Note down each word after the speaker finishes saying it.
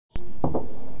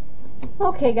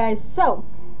Okay guys, so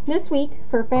this week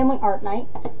for Family Art Night,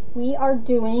 we are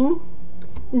doing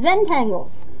Zentangles.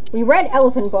 We read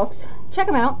elephant books. Check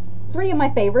them out. 3 of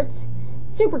my favorites.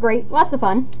 Super great. Lots of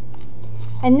fun.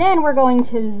 And then we're going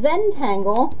to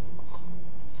Zentangle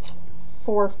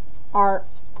for our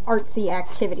artsy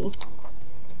activity,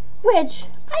 which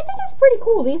I think is pretty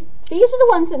cool. These are the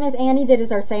ones that Miss Annie did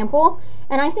as our sample,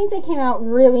 and I think they came out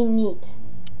really neat.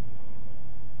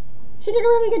 She did a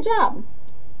really good job.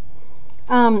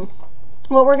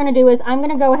 What we're going to do is I'm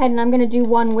going to go ahead and I'm going to do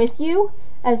one with you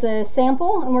as a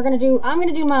sample, and I'm going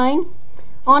to do mine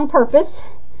on purpose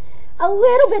a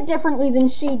little bit differently than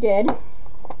she did,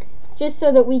 just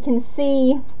so that we can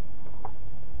see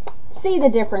the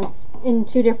difference in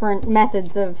 2 different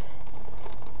methods of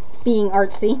being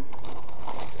artsy.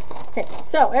 Okay,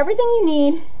 so everything you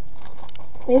need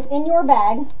is in your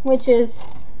bag, which is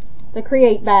the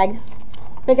Create bag.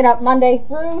 Pick it up Monday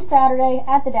through Saturday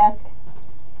at the desk,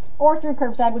 or through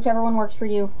curbside, whichever one works for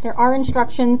you. There are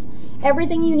instructions.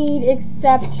 Everything you need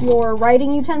except your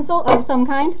writing utensil of some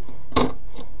kind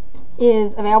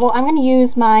is available. I'm going to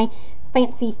use my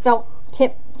fancy felt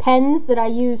tip pens that I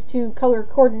use to color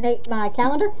coordinate my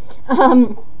calendar.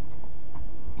 There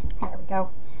we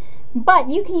go. But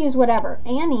you can use whatever.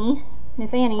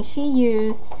 Miss Annie, she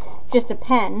used just a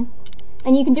pen,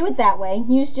 and you can do it that way.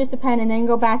 Use just a pen and then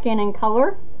go back in and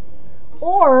color.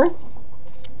 Or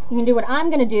you can do what I'm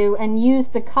going to do and use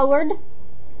the colored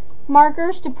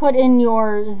markers to put in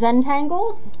your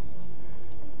Zentangles.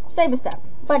 Save a step.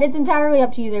 But it's entirely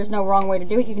up to you. There's no wrong way to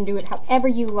do it. You can do it however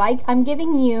you like. I'm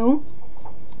giving you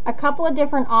a couple of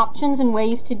different options and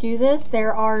ways to do this.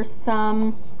 There are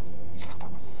some,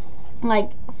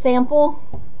 like, sample.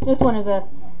 This one is a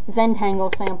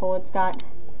Zentangle sample. It's got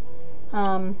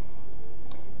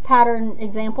pattern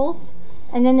examples.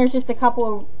 And then there's just a couple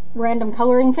of random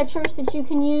coloring pictures that you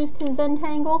can use to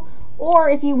Zentangle. Or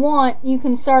if you want, you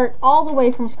can start all the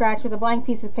way from scratch with a blank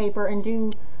piece of paper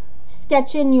and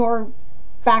sketch in your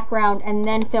background and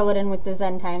then fill it in with the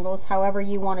Zentangles, however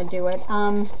you want to do it.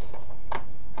 I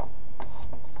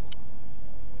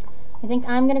think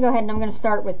I'm going to go ahead and I'm going to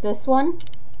start with this one.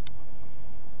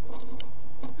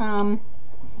 And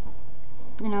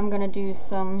I'm going to do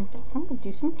some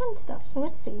fun stuff. So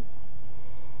let's see.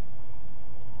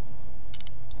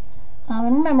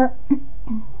 And remember,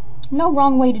 no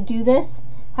wrong way to do this.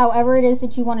 However it is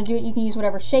that you want to do it, you can use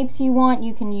whatever shapes you want.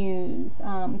 You can use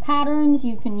patterns.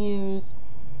 You can use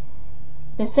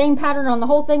the same pattern on the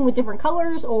whole thing with different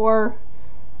colors, or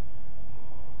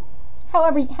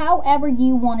however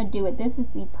you want to do it. This is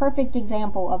the perfect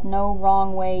example of no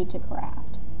wrong way to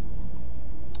craft.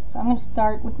 So I'm going to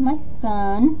start with my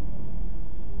sun.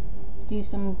 Do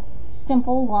some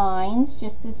simple lines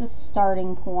just as a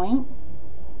starting point.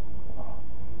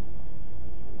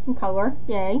 Some color,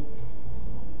 yay.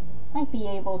 Might be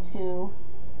able to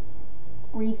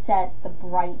reset the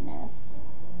brightness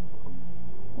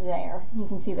there. You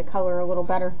can see the color a little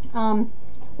better.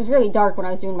 It was really dark when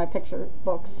I was doing my picture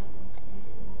books.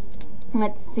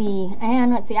 Let's see. I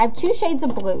have 2 shades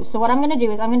of blue. So what I'm going to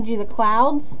do is I'm going to do the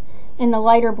clouds in the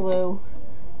lighter blue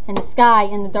and the sky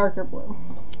in the darker blue.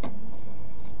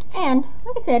 And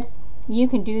like I said, you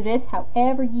can do this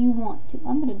however you want to.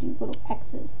 I'm going to do little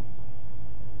X's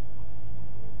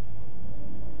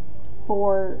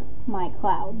for my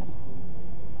clouds.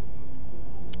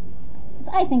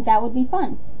 I think that would be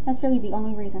fun. That's really the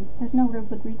only reason. There's no real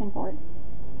good reason for it.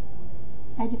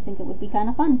 I just think it would be kind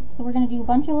of fun. So we're going to do a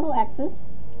bunch of little X's,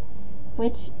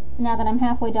 which, now that I'm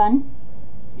halfway done,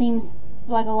 seems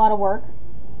like a lot of work.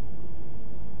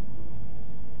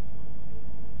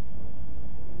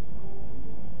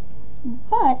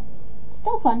 But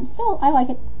still fun. Still, I like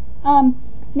it.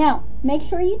 Now, make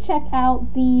sure you check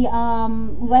out the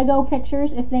Lego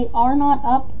pictures. If they are not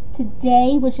up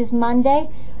today, which is Monday,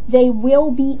 they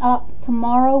will be up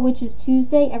tomorrow, which is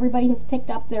Tuesday. Everybody has picked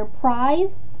up their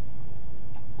prize.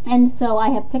 And so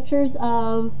I have pictures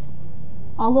of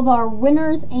all of our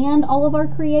winners and all of our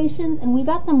creations. And we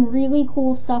got some really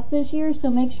cool stuff this year, so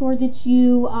make sure that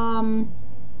you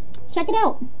check it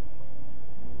out.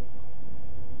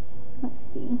 Let's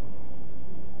see.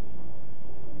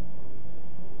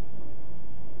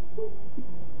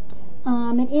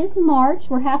 It is March.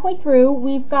 We're halfway through.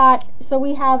 We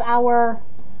have our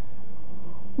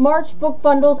March book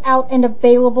bundles out and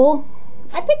available.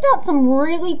 I picked out some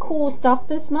really cool stuff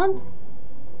this month.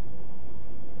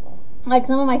 Like,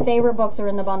 some of my favorite books are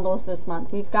in the bundles this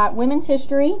month. We've got Women's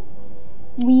History.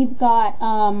 We've got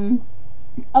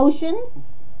Oceans,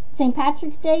 St.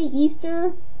 Patrick's Day,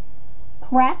 Easter,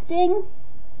 Crafting.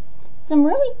 Some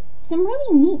some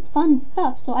really neat, fun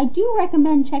stuff. So I do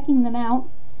recommend checking them out.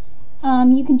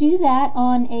 You can do that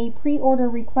on a pre-order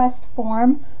request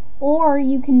form, or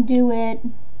you can do it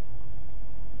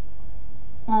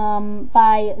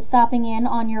by stopping in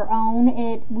on your own.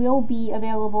 It will be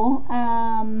available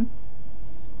on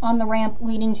the ramp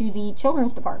leading to the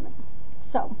children's department.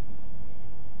 So,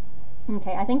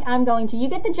 okay, I think I'm going to, you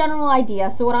get the general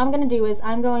idea. So what I'm going to do is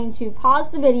I'm going to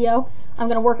pause the video, I'm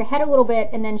going to work ahead a little bit,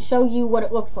 and then show you what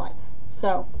it looks like.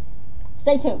 So,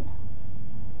 stay tuned.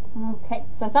 Okay,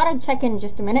 so I thought I'd check in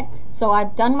just a minute. So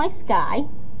I've done my sky.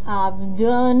 I've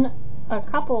done a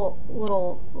couple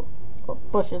little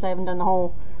bushes. I haven't done the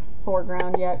whole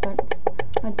foreground yet, but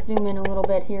let's zoom in a little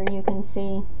bit here. You can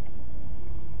see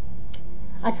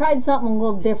I tried something a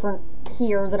little different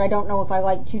here that I don't know if I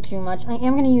like too much. I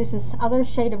am going to use this other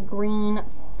shade of green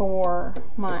for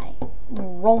my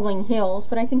rolling hills,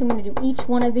 but I think I'm going to do each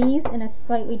one of these in a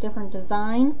slightly different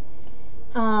design.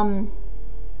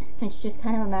 It's just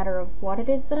kind of a matter of what it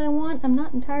is that I want. I'm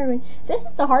not entirely... This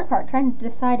is the hard part, trying to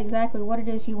decide exactly what it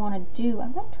is you want to do.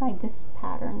 I'm going to try this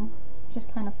pattern. It's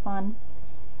just kind of fun.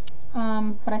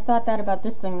 But I thought that about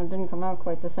this thing that didn't come out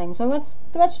quite the same. So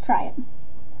let's try it.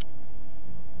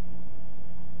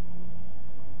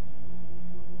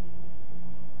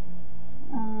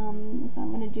 So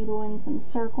I'm going to doodle in some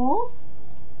circles.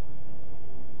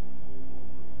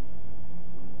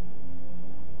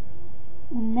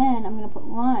 And then I'm going to put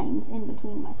lines in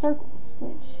between my circles,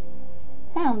 which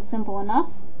sounds simple enough.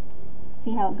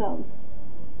 See how it goes.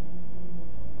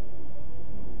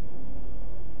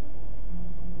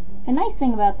 The nice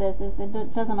thing about this is that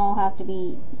it doesn't all have to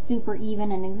be super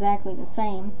even and exactly the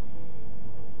same.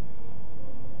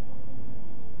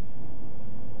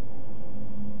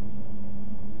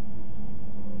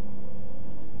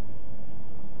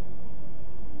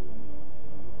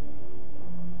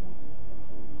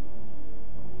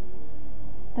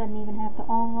 Doesn't even have to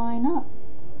all line up.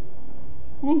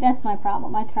 I think that's my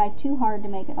problem. I try too hard to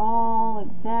make it all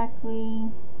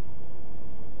exactly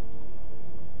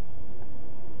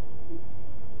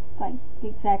like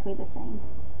exactly the same.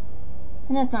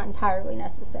 And that's not entirely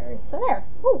necessary. So there.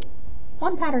 Ooh,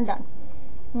 one pattern done.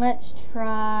 Let's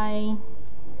try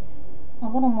a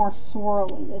little more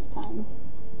swirly this time.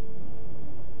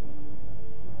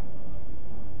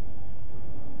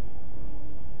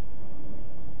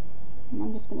 And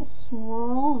I'm just going to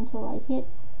swirl until I hit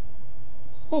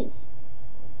space.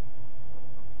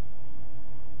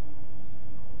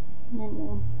 And then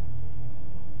we'll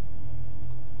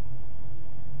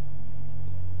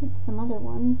hit some other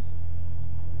ones.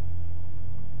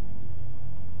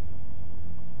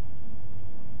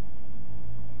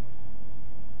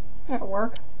 That'll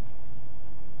work.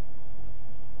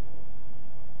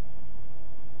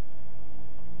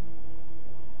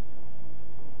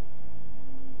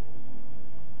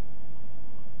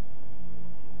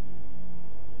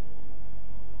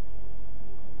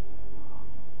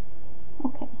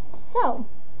 Okay, so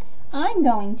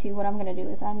what I'm going to do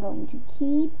is I'm going to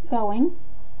keep going,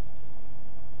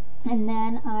 and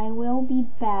then I will be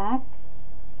back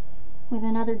with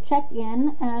another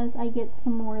check-in as I get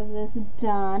some more of this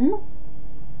done,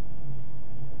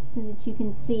 so that you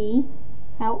can see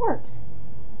how it works.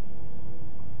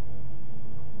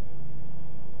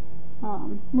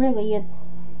 Really, it's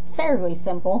fairly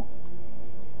simple,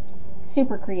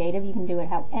 super creative. You can do it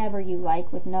however you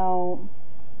like with no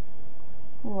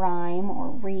rhyme or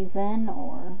reason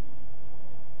or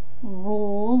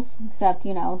rules, except,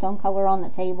 you know, don't color on the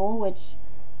table, which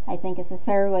I think is a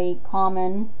fairly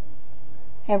common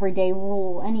everyday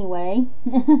rule anyway.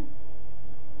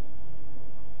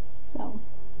 So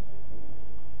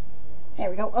there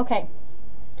we go. Okay,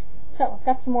 so I've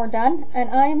got some more done,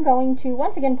 and I'm going to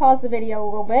once again pause the video a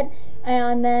little bit,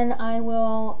 and then I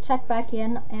will check back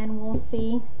in and we'll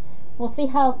see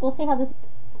how this.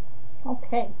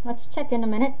 Okay, let's check in a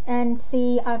minute and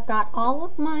see. I've got all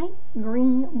of my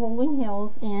green rolling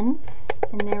hills in,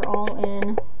 and they're all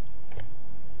in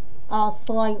a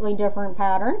slightly different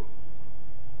pattern.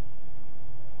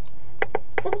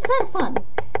 This is kind of fun.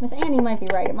 Miss Annie might be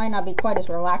right. It might not be quite as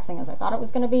relaxing as I thought it was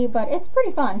going to be, but it's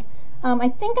pretty fun. I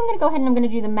think I'm going to go ahead and I'm going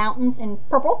to do the mountains in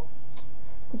purple,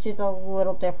 which is a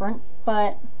little different,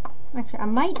 but actually I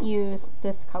might use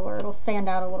this color. It'll stand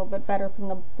out a little bit better from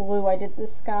the blue I did the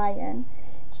sky in.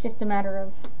 It's just a matter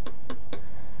of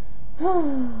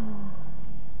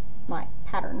my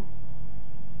pattern.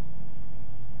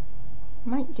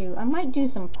 I might do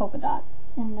some polka dots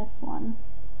in this one,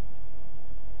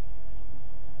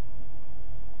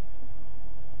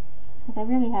 because I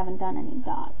really haven't done any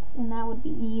dots, and that would be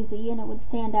easy and it would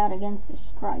stand out against the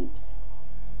stripes.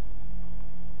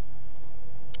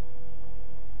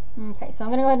 Okay, so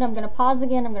I'm going to go ahead and I'm going to pause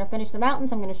again. I'm going to finish the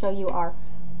mountains. I'm going to show you our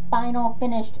final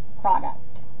finished product.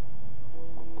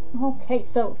 Okay,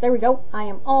 so there we go. I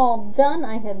am all done.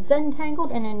 I have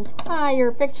Zentangled an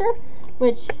entire picture,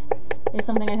 which is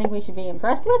something I think we should be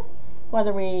impressed with.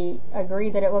 Whether we agree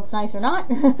that it looks nice or not,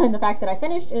 and the fact that I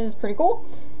finished is pretty cool.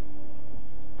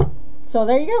 So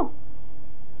there you go.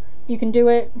 You can do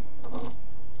it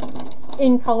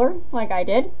in color, like I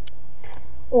did,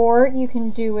 or you can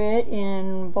do it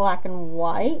in black and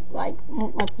white, like,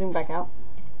 let's zoom back out,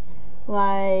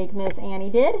 like Miss Annie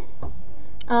did.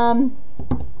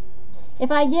 If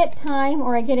I get time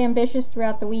or I get ambitious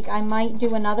throughout the week, I might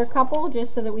do another couple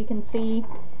just so that we can see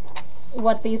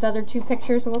what these other two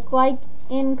pictures look like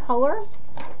in color.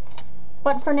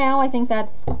 But for now, I think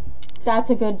that's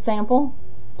a good sample.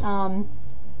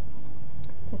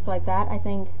 Just like that. I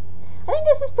think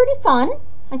this is pretty fun.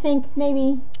 I think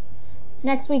maybe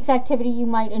next week's activity you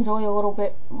might enjoy a little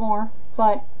bit more,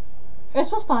 but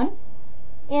this was fun.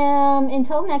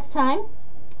 Until next time,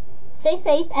 stay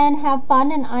safe and have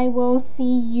fun, and I will see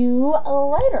you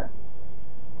later.